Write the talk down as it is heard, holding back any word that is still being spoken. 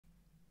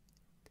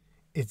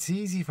It's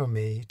easy for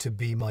me to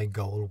be my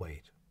goal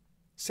weight.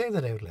 Say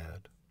that out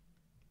loud.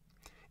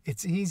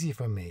 It's easy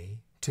for me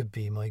to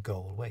be my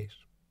goal weight.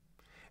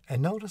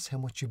 And notice how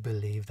much you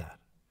believe that.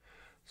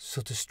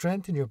 So to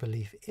strengthen your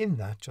belief in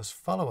that, just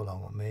follow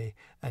along with me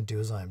and do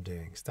as I'm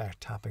doing. Start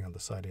tapping on the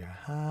side of your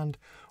hand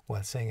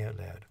while saying out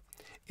loud,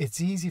 it's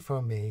easy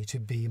for me to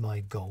be my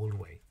goal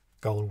weight.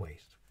 Goal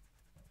weight.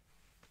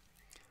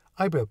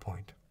 Eyebrow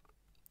point.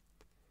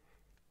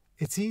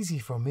 It's easy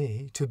for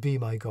me to be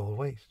my goal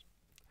weight.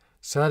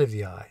 Side of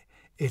the eye.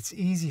 It's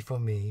easy for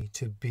me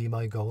to be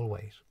my goal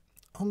weight.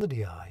 Under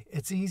the eye.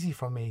 It's easy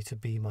for me to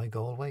be my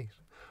goal weight.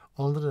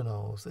 Under the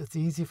nose. It's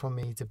easy for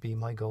me to be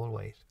my goal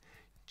weight.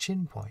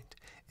 Chin point.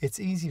 It's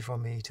easy for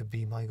me to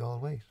be my goal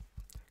weight.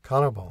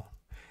 Collarbone.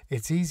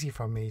 It's easy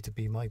for me to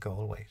be my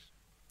goal weight.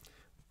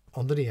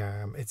 Under the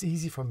arm. It's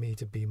easy for me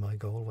to be my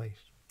goal weight.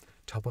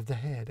 Top of the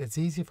head. It's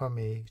easy for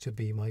me to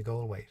be my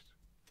goal weight.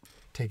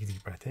 Take a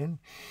deep breath in.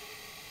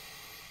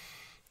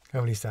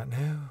 And release that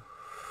now.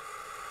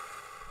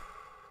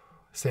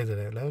 Say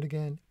that out loud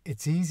again.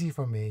 It's easy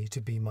for me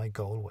to be my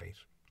goal weight.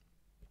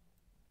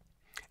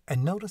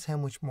 And notice how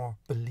much more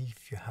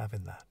belief you have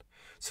in that.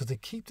 So to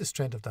keep the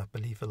strength of that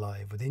belief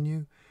alive within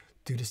you,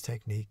 do this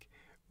technique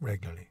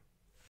regularly.